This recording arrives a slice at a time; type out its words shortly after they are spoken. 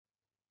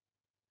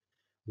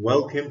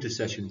Welcome to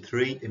session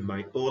 3 in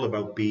my All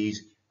About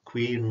Bees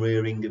queen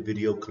rearing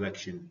video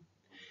collection.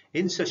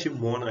 In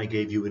session 1 I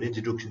gave you an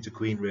introduction to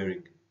queen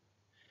rearing,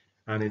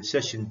 and in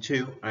session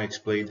 2 I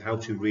explained how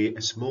to rear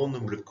a small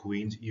number of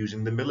queens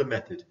using the Miller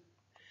method.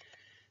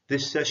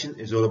 This session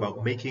is all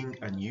about making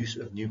and use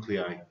of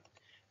nuclei,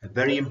 a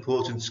very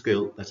important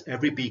skill that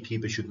every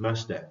beekeeper should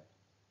master.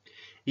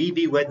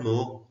 E.B.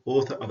 Wedmore,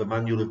 author of a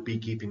manual of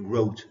beekeeping,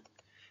 wrote,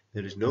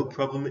 "There is no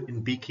problem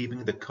in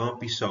beekeeping that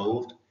can't be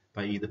solved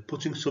by either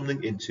putting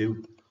something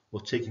into or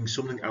taking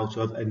something out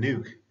of a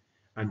nuke,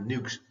 and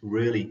nukes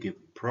rarely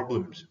give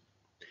problems."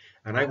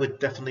 And I would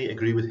definitely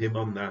agree with him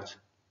on that.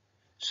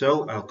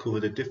 So I'll cover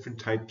the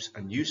different types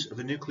and use of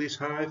a nucleus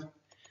hive,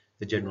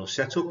 the general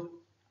setup,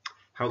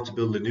 how to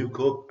build a nuke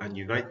up and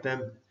unite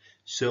them,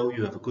 so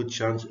you have a good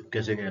chance of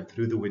getting them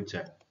through the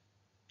winter.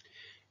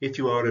 If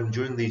you are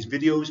enjoying these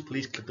videos,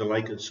 please click the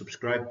like and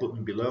subscribe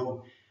button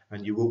below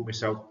and you won't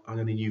miss out on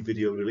any new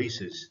video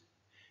releases.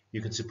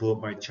 You can support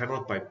my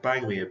channel by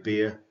buying me a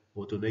beer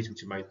or donating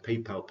to my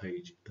PayPal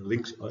page. The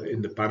links are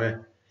in the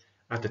banner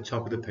at the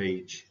top of the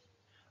page.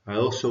 I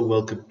also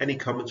welcome any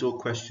comments or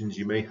questions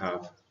you may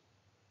have.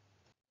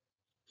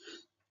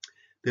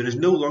 There is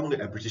no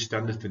longer a British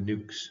standard for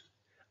nukes.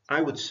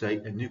 I would say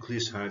a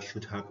nucleus hive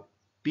should have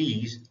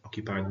bees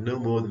occupying no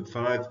more than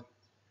 5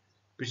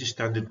 British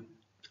standard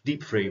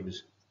deep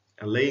frames,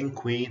 a laying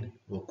queen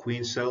or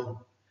queen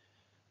cell,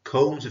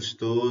 combs of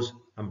stores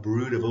and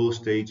brood of all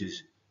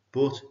stages,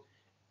 but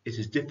it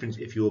is different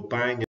if you are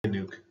buying a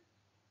nuke.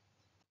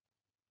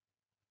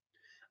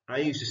 I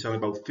used to sell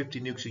about 50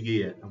 nukes a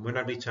year, and when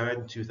I retired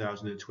in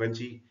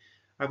 2020,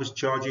 I was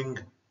charging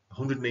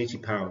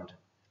 £180,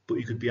 but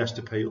you could be asked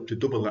to pay up to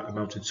double that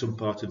amount in some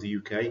parts of the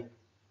UK.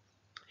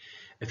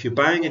 If you're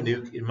buying a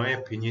nuke, in my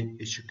opinion,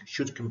 it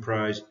should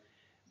comprise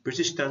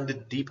British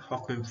standard deep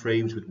Hoffman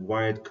frames with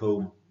wired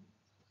comb,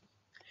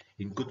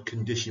 in good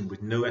condition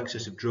with no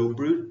excess of drone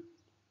brood,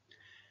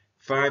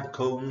 5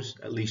 combs,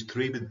 at least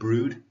 3 with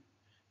brood.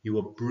 You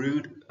want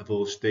brood of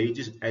all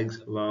stages, eggs,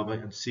 larvae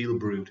and seal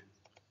brood.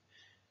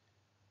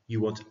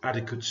 You want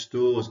adequate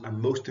stores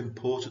and most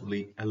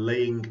importantly a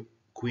laying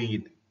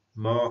queen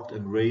marked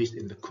and raised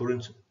in the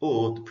current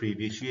or the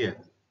previous year.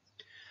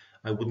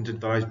 I wouldn't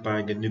advise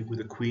buying a nuke with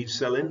a queen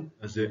cell in,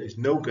 as there is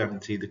no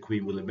guarantee the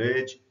queen will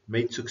emerge,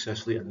 mate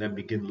successfully and then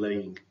begin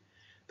laying.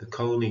 The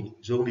colony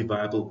is only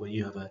viable when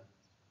you have a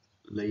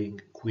laying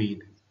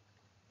queen.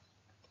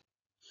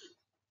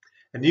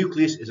 A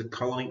nucleus is a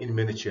colony in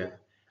miniature,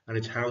 and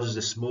it houses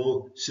a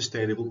small,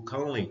 sustainable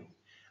colony,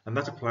 and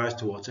that applies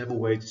to whatever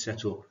way it's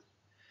set up.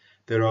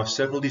 There are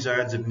several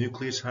designs of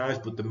nucleus hives,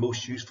 but the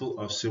most useful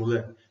are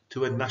similar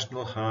to a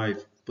national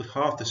hive, but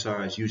half the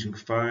size, using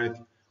 5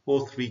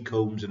 or 3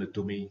 combs and a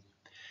dummy.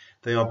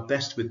 They are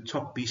best with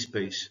top bee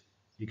space,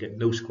 you get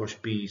no squash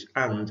bees,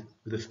 and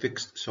with a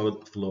fixed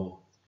solid floor.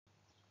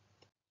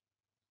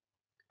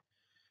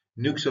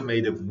 Nukes are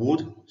made of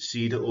wood,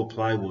 cedar or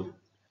plywood,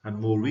 and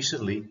more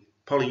recently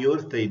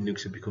polyurethane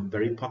nukes have become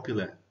very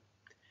popular.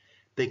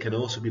 They can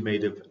also be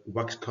made of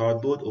wax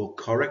cardboard or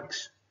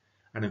Corex,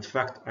 and in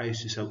fact I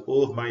used to sell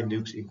all of my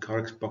nukes in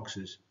Corex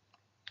boxes.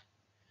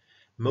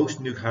 Most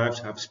nuke hives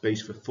have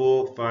space for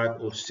 4,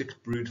 5 or 6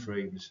 brood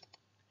frames.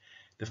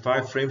 The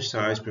 5 frame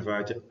size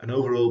provides an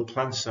overall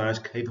plant size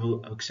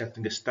capable of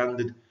accepting a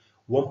standard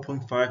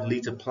 1.5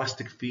 litre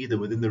plastic feeder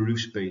within the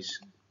roof space.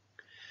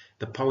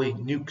 The poly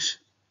nukes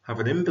have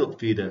an inbuilt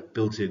feeder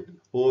built in,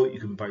 or you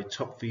can buy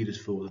top feeders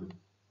for them.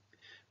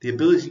 The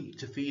ability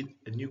to feed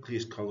a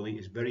nucleus colony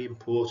is very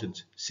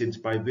important, since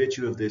by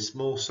virtue of their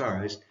small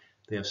size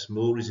they have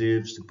small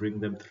reserves to bring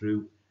them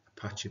through a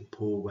patch of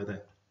poor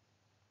weather.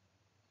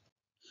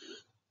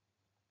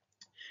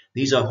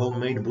 These are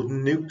homemade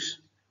wooden nukes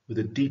with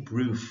a deep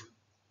roof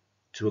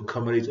to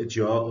accommodate a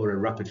jar or a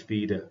rapid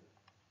feeder.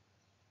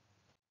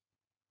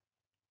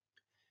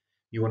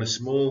 You want a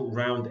small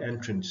round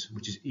entrance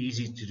which is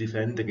easy to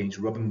defend against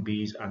robbing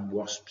bees and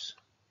wasps.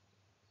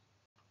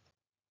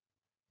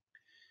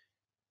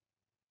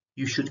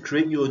 You should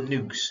create your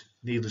nukes,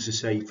 needless to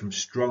say, from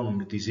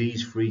strong,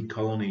 disease-free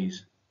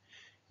colonies.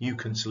 You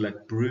can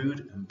select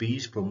brood and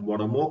bees from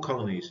 1 or more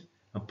colonies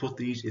and put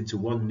these into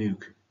one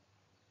nuke.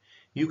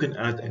 You can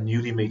add a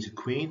newly mated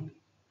queen,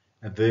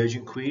 a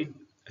virgin queen,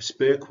 a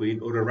spare queen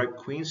or a ripe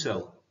queen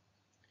cell.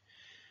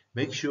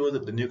 Make sure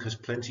that the nuke has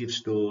plenty of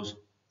stores,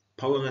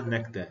 pollen and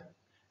nectar,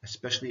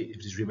 especially if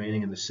it is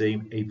remaining in the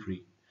same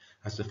apiary,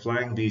 as the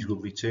flying bees will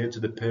return to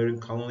the parent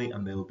colony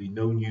and there will be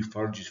no new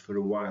forages for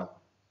a while.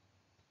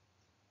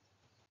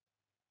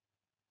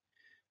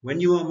 When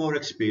you are more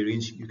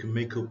experienced, you can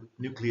make up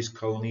nucleus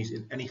colonies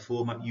in any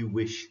format you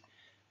wish,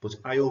 but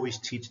I always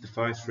teach the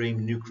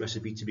 5-frame nuke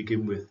recipe to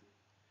begin with.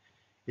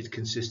 It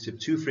consists of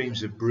 2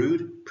 frames of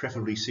brood,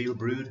 preferably seal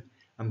brood,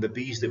 and the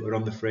bees that were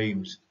on the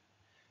frames,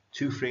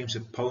 2 frames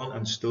of pollen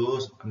and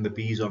stores and the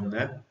bees on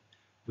them,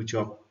 which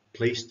are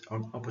placed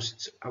on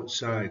opposite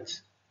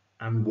outsides,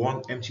 and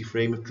 1 empty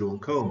frame of drawn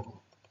comb.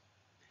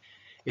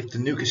 If the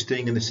nuke is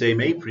staying in the same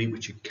apiary,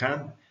 which it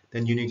can,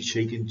 then you need to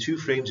shake in 2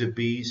 frames of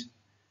bees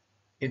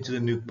into the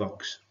nuke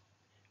box.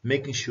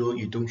 making sure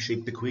you don't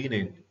shake the queen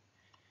in.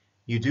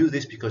 You do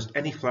this because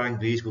any flying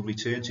bees will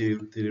return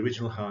to the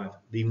original hive,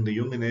 leaving the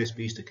young and nurse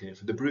bees to care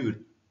for the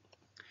brood.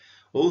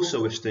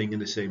 Also, if staying in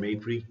the same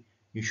apiary,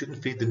 you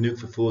shouldn't feed the nuke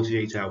for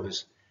 48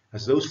 hours,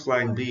 as those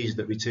flying bees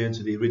that return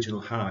to the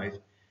original hive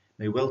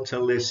may well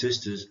tell their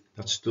sisters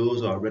that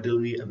stores are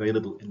readily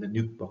available in the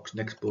nuke box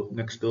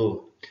next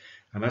door,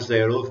 and as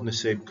they are all from the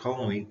same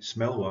colony,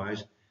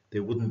 smell-wise,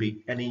 there wouldn't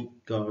be any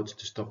guards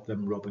to stop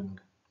them robbing.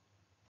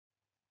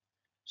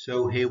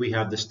 So here we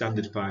have the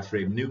standard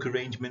 5-frame nuke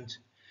arrangement,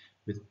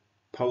 with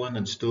pollen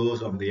and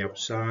stores on the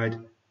outside,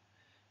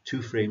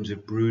 2 frames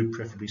of brood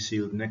preferably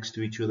sealed next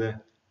to each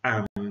other,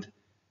 and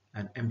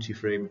an empty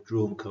frame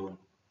drone comb.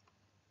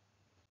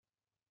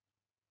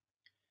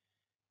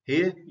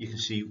 Here you can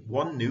see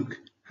one nuke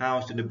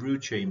housed in a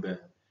brood chamber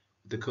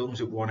with the combs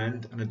at one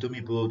end and a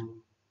dummy board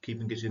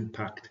keeping it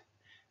intact.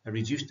 A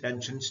reduced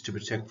entrance to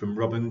protect from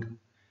robbing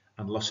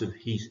and loss of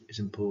heat is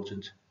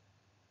important.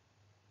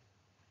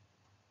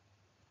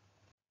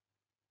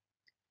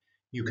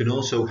 You can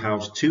also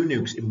house 2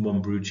 nukes in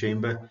one brood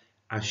chamber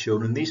as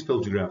shown in these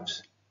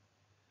photographs.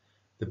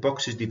 The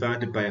box is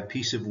divided by a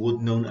piece of wood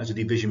known as a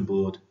division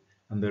board,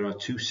 and there are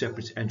 2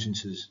 separate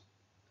entrances.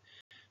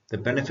 The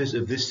benefit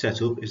of this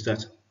setup is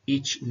that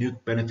each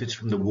nuke benefits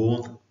from the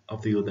warmth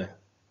of the other.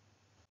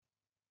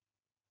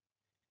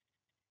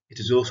 It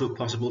is also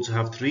possible to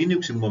have 3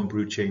 nukes in one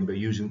brood chamber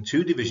using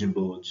 2 division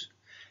boards.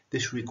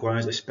 This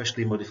requires a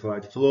specially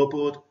modified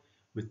floorboard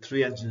with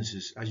 3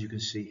 entrances, as you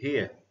can see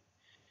here.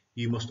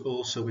 You must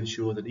also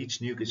ensure that each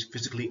nuke is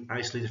physically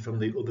isolated from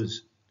the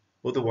others,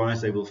 otherwise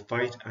they will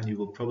fight and you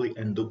will probably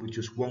end up with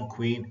just one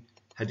queen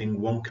heading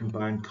one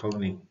combined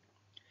colony.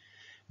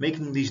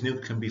 Making these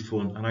nukes can be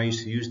fun, and I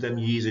used to use them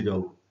years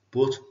ago,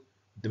 but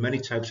with the many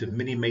types of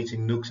mini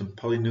mating nukes and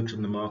poly nukes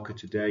on the market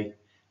today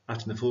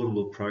at an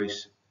affordable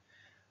price,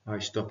 I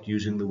stopped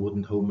using the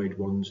wooden homemade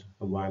ones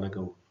a while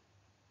ago.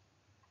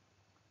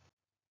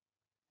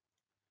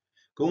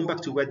 Going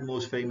back to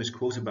Wedmore's famous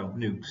quote about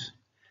nukes,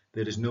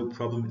 there is no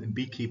problem in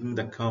beekeeping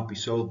that can't be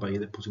solved by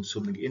either putting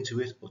something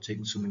into it or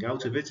taking something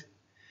out of it.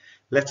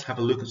 Let's have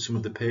a look at some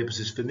of the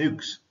purposes for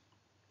nukes.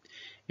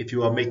 If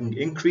you are making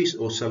increase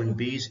or selling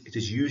bees, it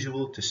is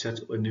usual to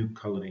set up a nuke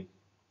colony.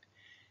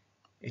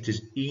 It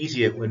is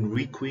easier when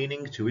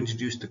requeening to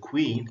introduce the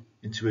queen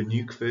into a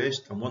nuke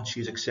first, and once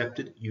she is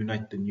accepted,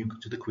 unite the nuke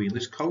to the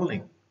queenless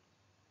colony.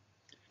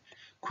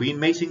 Queen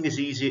mating is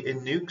easier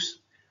in nukes,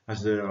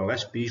 as there are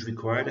less bees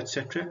required,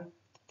 etc.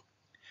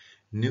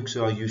 Nukes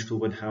are useful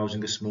when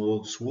housing a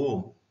small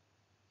swarm.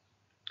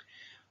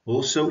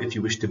 Also, if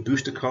you wish to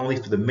boost a colony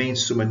for the main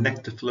summer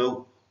nectar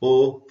flow,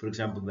 or, for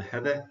example, the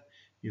heather,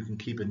 you can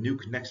keep a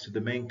nuke next to the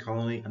main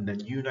colony and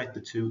then unite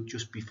the 2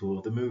 just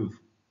before the move.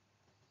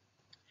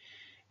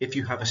 If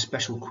you have a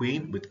special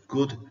queen with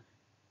good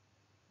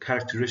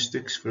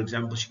characteristics, for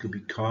example, she could be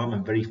calm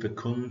and very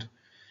fecund,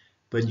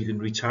 then you can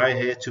retire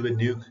her to a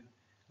nuke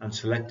and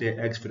select her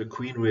eggs for a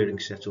queen rearing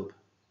setup.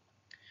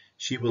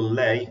 She will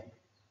lay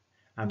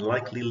and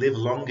likely live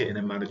longer in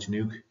a managed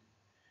nuke,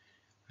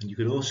 and you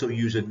can also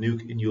use a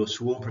nuke in your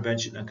swarm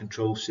prevention and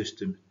control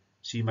system.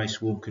 See my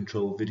swarm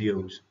control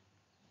videos.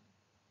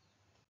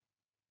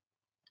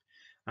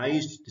 I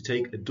used to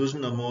take a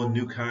dozen or more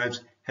nuke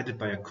hives headed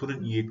by a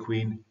current year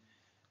queen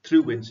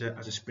through winter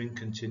as a spring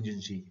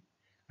contingency,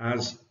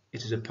 as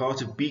it is a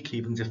part of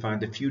beekeeping to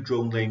find a few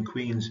drone-laying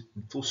queens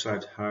in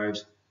full-sized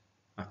hives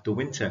after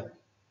winter.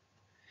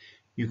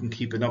 You can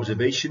keep an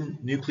observation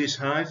nucleus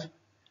hive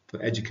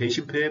for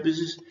education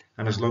purposes,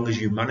 and as long as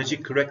you manage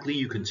it correctly,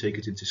 you can take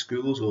it into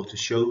schools or to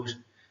shows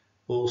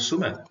all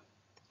summer.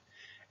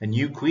 A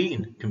new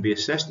queen can be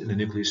assessed in the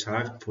nucleus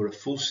hive for a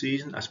full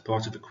season as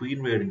part of a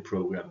queen rearing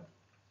program.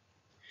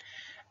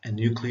 A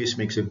nucleus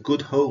makes a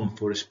good home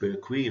for a spur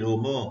queen or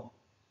more.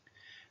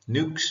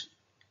 Nukes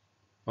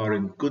are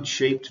in good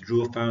shape to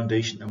draw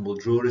foundation and will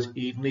draw it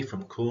evenly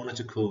from corner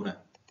to corner.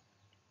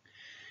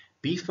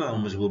 Bee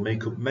farmers will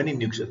make up many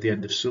nukes at the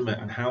end of summer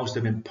and house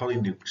them in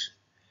polynukes.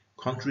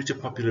 Contrary to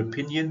popular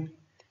opinion,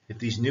 if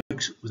these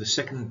nukes with a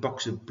second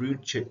box of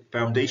brood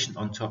foundation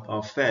on top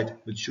are fed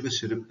with sugar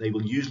syrup, they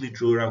will usually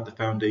draw out the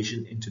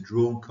foundation into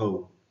drone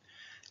comb.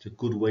 It's a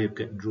good way of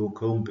getting drone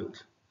comb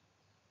built.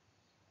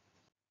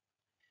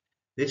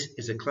 This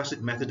is a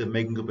classic method of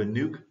making up a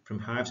nuke from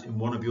hives in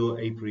one of your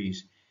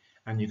apiaries,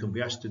 and you can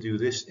be asked to do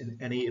this in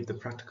any of the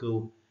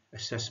practical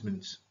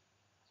assessments.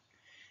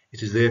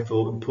 It is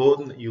therefore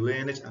important that you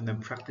learn it and then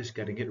practice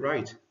getting it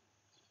right.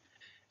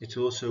 It's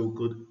also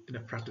good in a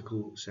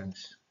practical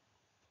sense.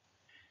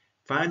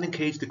 Find and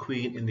cage the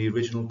queen in the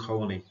original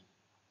colony.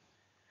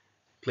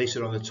 Place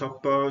her on the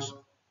top bars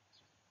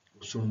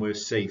or somewhere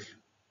safe.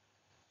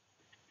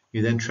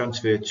 You then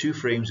transfer 2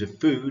 frames of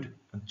food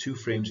and 2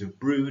 frames of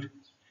brood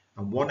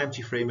and 1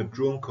 empty frame of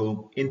drone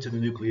comb into the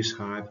nucleus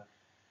hive,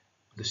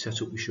 the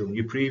setup we showed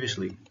you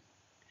previously.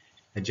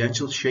 A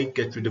gentle shake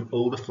gets rid of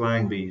older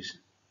flying bees.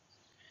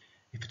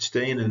 If it's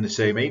staying in the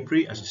same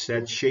apiary, as I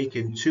said, shake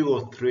in 2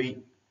 or 3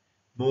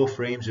 more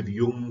frames of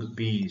young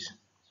bees.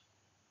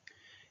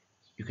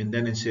 You can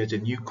then insert a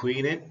new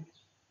queen in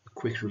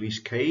quick release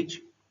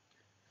cage,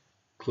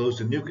 close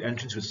the nuke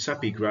entrance with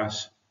sappy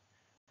grass,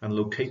 and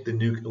locate the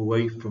nuke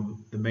away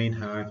from the main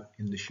hive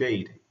in the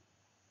shade.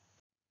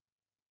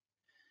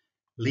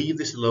 Leave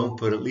this alone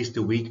for at least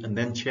a week and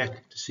then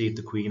check to see if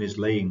the queen is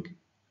laying.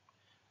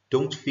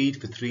 Don't feed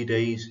for 3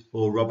 days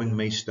or robbing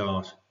may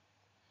start.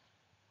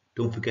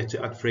 Don't forget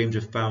to add frames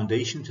of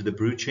foundation to the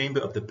brood chamber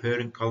of the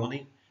parent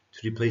colony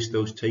to replace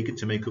those taken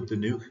to make up the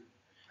nuke.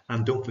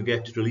 And don't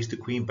forget to release the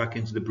queen back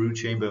into the brood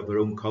chamber of her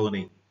own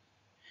colony.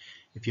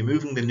 If you're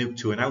moving the nuke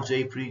to an out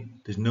apiary,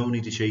 there's no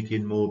need to shake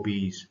in more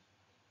bees.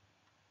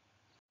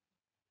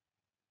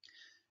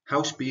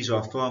 House bees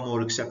are far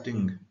more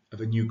accepting of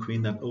a new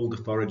queen than older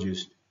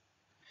foragers.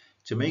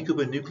 To make up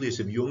a nucleus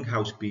of young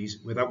house bees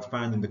without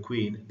finding the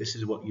queen, this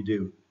is what you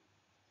do.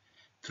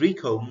 3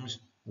 combs,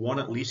 one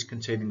at least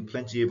containing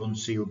plenty of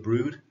unsealed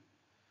brood,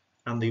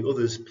 and the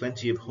others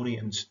plenty of honey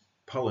and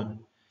pollen,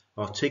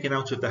 are taken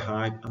out of the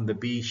hive and the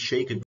bees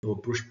shaken or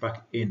brushed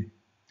back in.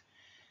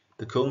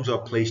 The combs are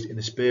placed in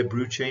a spare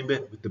brood chamber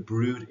with the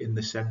brood in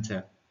the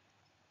centre.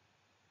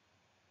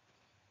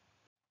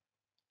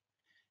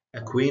 A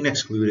queen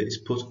excluder is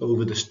put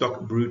over the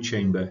stock brood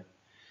chamber.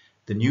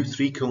 The new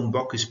 3-comb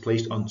box is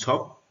placed on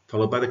top,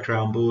 followed by the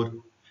crown board,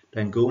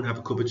 then go and have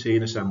a cup of tea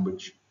and a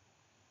sandwich.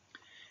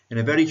 In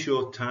a very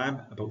short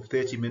time, about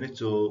 30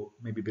 minutes or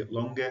maybe a bit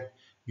longer,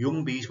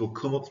 young bees will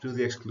come up through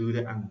the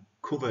excluder and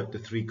cover the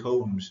 3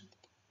 combs.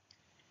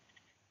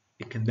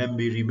 It can then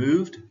be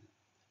removed,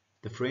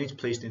 the frames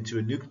placed into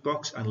a nuke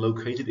box and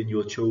located in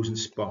your chosen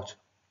spot.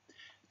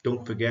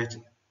 Don't forget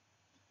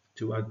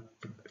to add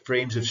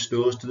frames of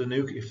stores to the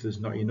nuke if there's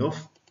not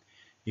enough.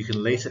 You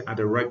can later add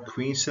a ripe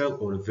queen cell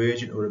or a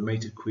virgin or a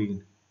mated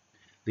queen.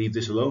 Leave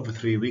this alone for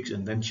 3 weeks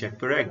and then check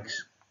for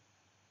eggs.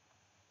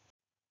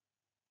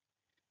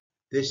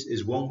 This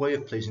is one way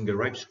of placing a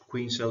ripe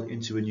queen cell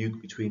into a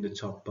nuke between the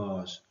top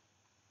bars.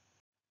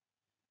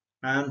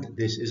 And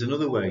this is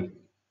another way.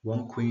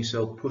 One queen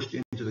cell pushed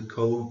into the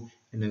comb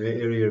in the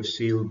area of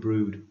sealed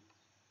brood.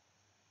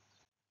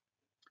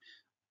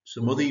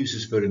 Some other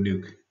uses for a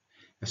nuke.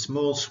 A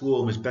small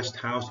swarm is best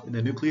housed in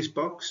a nucleus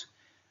box,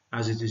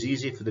 as it is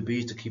easier for the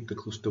bees to keep the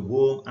cluster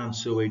warm and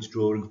so aids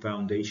drawing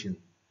foundation.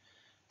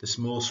 The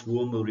small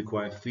swarm will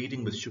require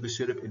feeding with sugar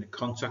syrup in a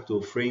contact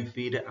or frame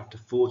feeder after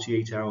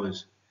 48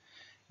 hours.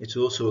 It's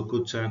also a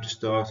good time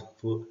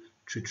to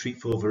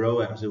treat for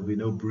varroa, as there will be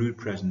no brood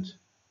present.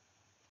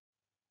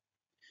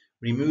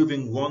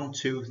 Removing 1,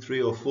 2,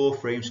 3 or 4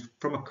 frames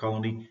from a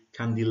colony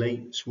can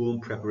delay swarm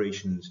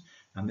preparations,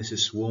 and this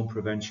is swarm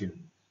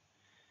prevention.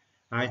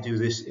 I do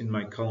this in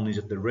my colonies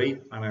of the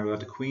rape, and I will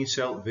add a queen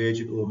cell,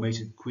 virgin or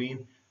mated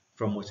queen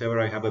from whatever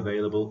I have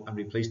available and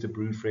replace the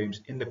brood frames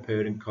in the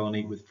parent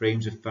colony with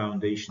frames of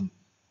foundation.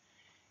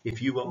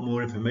 If you want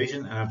more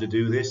information on how to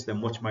do this, then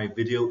watch my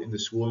video in the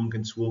Swarming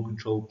and Swarm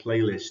Control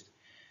playlist.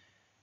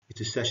 It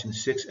is session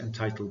 6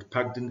 entitled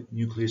Pagden,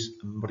 Nucleus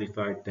and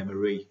Modified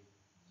Demery.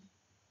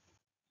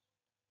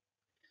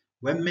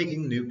 When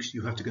making nukes,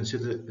 you have to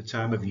consider the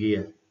time of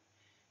year.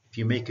 If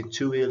you make it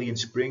too early in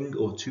spring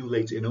or too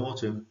late in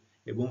autumn,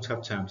 it won't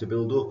have time to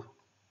build up.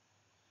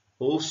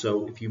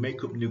 Also, if you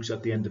make up nukes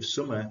at the end of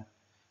summer,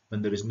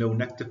 when there is no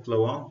nectar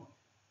flow on,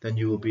 then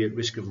you will be at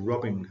risk of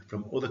robbing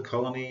from other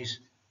colonies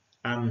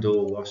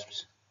and/or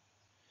wasps.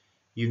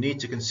 You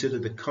need to consider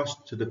the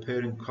cost to the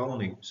parent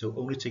colony, so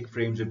only take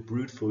frames of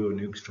brood for your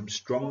nukes from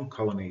strong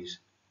colonies.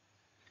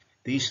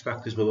 These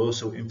factors will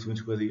also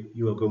influence whether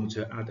you are going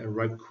to add a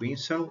ripe queen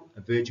cell,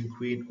 a virgin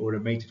queen or a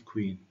mated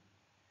queen.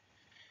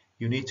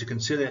 You need to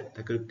consider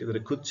that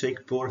it could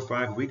take 4 or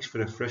 5 weeks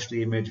for a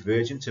freshly emerged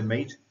virgin to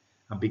mate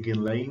and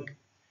begin laying,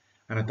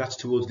 and if that's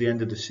towards the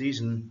end of the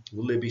season,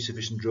 will there be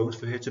sufficient drones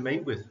for her to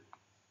mate with?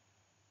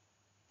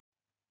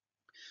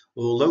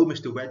 Although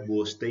Mr.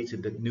 Wedmore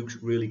stated that nukes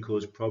really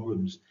cause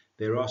problems,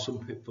 there are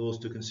some pitfalls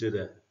to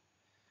consider.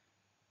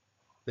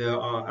 There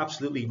are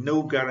absolutely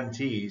no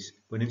guarantees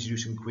when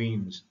introducing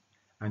queens,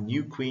 and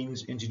new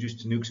queens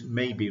introduced to nukes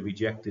may be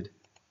rejected.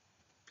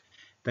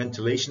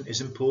 Ventilation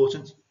is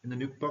important in the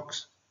nuke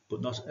box,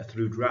 but not a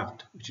through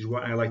draft, which is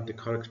why I like the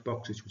Corex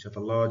boxes, which have a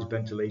large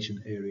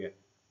ventilation area.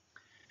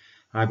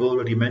 I've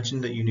already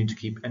mentioned that you need to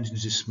keep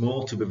entrances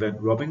small to prevent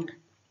robbing.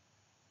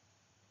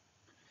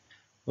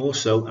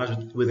 Also, as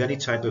with any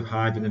type of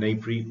hive in an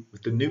apiary,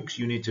 with the nukes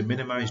you need to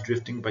minimize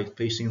drifting by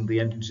facing the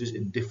entrances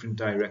in different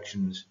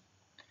directions.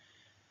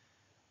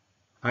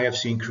 I have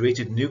seen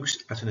created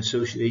nukes at an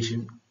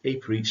association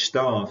apiary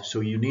starve,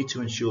 so you need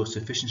to ensure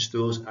sufficient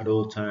stores at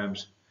all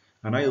times,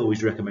 and I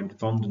always recommend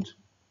fondant.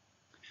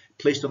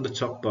 Placed on the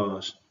top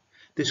bars.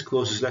 This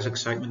causes less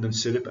excitement than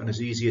syrup and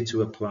is easier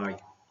to apply.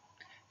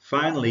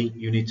 Finally,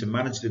 you need to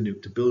manage the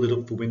nuke to build it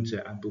up for winter,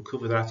 and we'll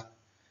cover that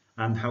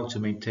and how to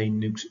maintain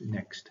nukes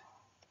next.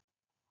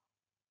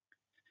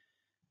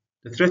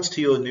 The threats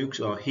to your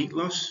nukes are heat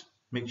loss.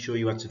 Make sure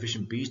you add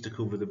sufficient bees to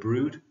cover the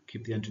brood,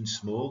 keep the entrance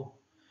small.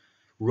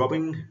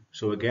 Robbing,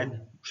 so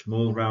again,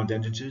 small round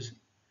entrances.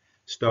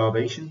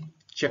 Starvation,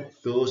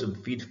 check doors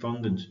and feed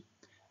fondant.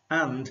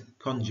 And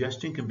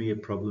congestion can be a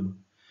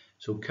problem,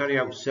 so carry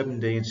out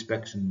 7-day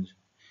inspections.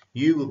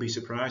 You will be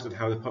surprised at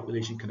how the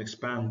population can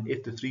expand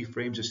if the 3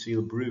 frames of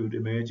sealed brood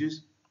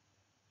emerges.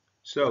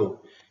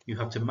 So, you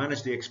have to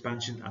manage the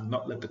expansion and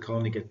not let the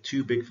colony get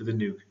too big for the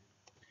nuke.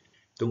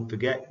 Don't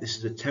forget, this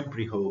is a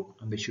temporary home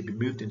and they should be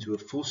moved into a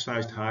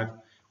full-sized hive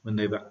when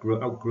they've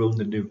outgrown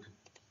the nuke.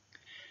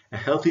 A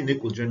healthy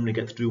nuke will generally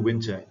get through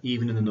winter,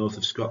 even in the north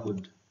of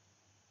Scotland.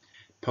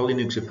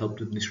 Polynukes have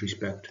helped in this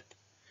respect.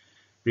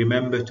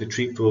 Remember to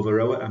treat for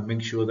varroa and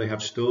make sure they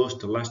have stores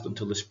to last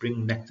until the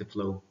spring nectar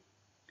flow.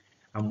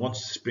 And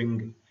once the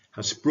spring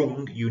has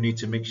sprung, you need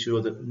to make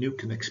sure that nuke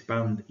can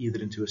expand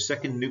either into a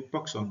second nuke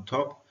box on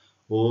top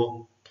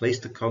or place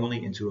the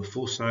colony into a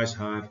full-size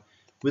hive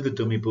with a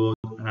dummy board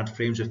and add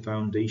frames of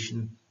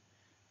foundation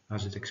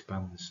as it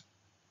expands.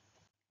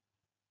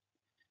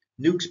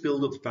 Nukes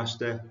build up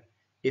faster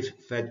if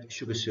fed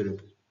sugar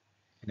syrup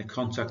in a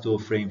contact or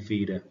frame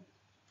feeder.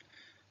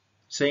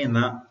 Saying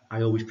that,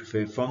 I always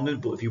prefer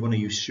fondant, but if you want to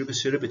use sugar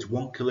syrup, it's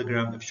 1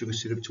 kilogram of sugar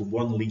syrup to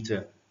 1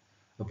 litre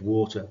of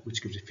water,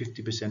 which gives a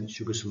 50%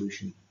 sugar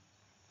solution.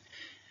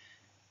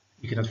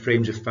 You can add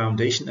frames of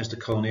foundation as the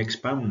colony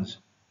expands.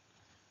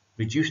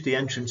 Reduce the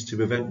entrance to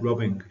prevent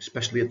robbing,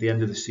 especially at the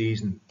end of the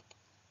season.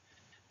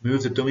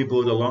 Move the dummy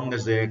board along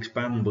as they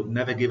expand, but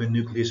never give a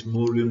nucleus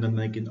more room than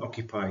they can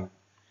occupy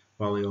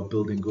while they are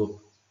building up.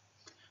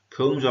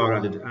 Combs are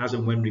added as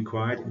and when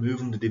required,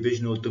 moving the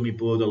division or dummy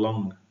board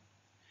along.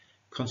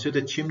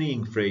 Consider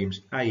chimneying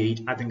frames,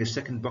 i.e. adding a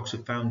second box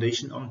of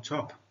foundation on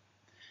top.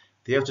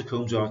 The outer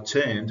combs are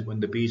turned when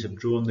the bees have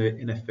drawn their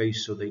inner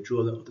face, so they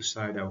draw the other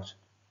side out.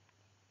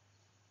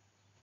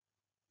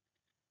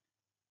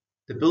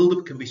 The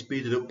build-up can be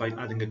speeded up by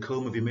adding a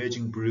comb of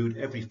emerging brood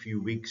every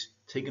few weeks,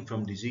 taken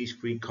from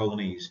disease-free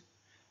colonies.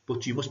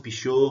 But you must be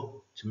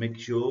sure to make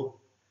sure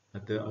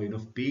that there are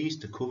enough bees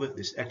to cover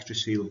this extra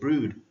sealed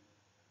brood.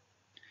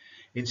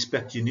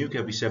 Inspect your nuke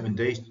every 7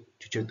 days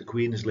to check the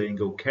queen is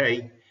laying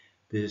okay,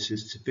 there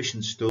is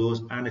sufficient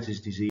stores and it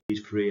is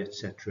disease-free,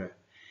 etc.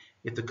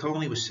 If the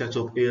colony was set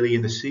up early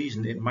in the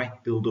season, it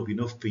might build up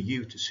enough for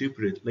you to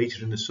super it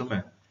later in the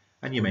summer,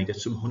 and you may get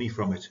some honey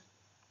from it.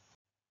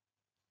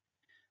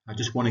 I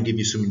just want to give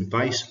you some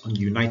advice on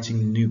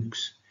uniting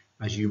nukes,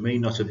 as you may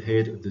not have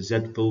heard of the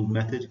Z-fold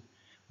method,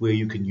 where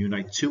you can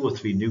unite 2 or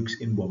 3 nukes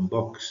in one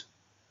box.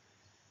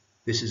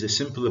 This is a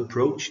simple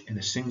approach in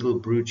a single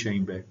brood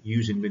chamber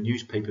using the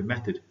newspaper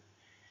method,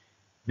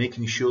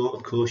 making sure,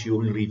 of course, you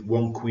only leave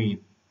 1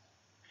 queen.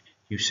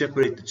 You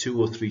separate the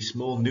 2 or 3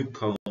 small nuke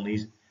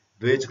colonies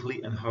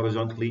vertically and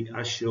horizontally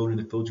as shown in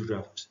the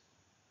photographs,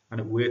 and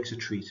it works a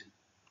treat.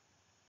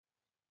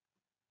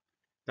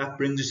 That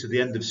brings us to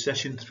the end of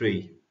session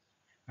 3.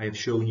 I have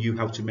shown you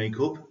how to make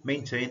up,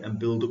 maintain and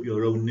build up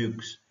your own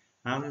nukes,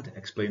 and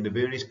explain the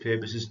various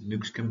purposes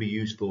nukes can be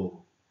used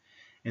for.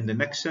 In the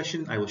next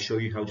session I will show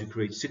you how to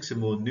create 6 or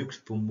more nukes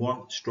from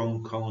 1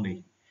 strong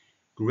colony.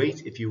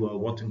 Great if you are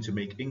wanting to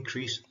make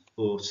increase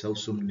or sell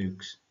some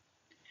nukes.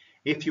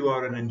 If you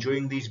are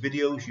enjoying these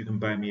videos, you can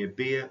buy me a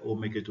beer or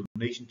make a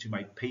donation to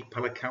my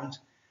PayPal account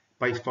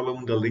by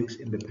following the links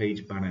in the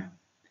page banner.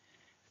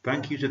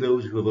 Thank you to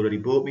those who have already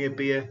bought me a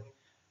beer.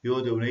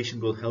 Your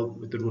donation will help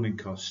with the running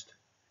cost.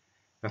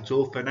 That's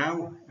all for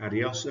now.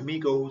 Adios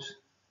amigos.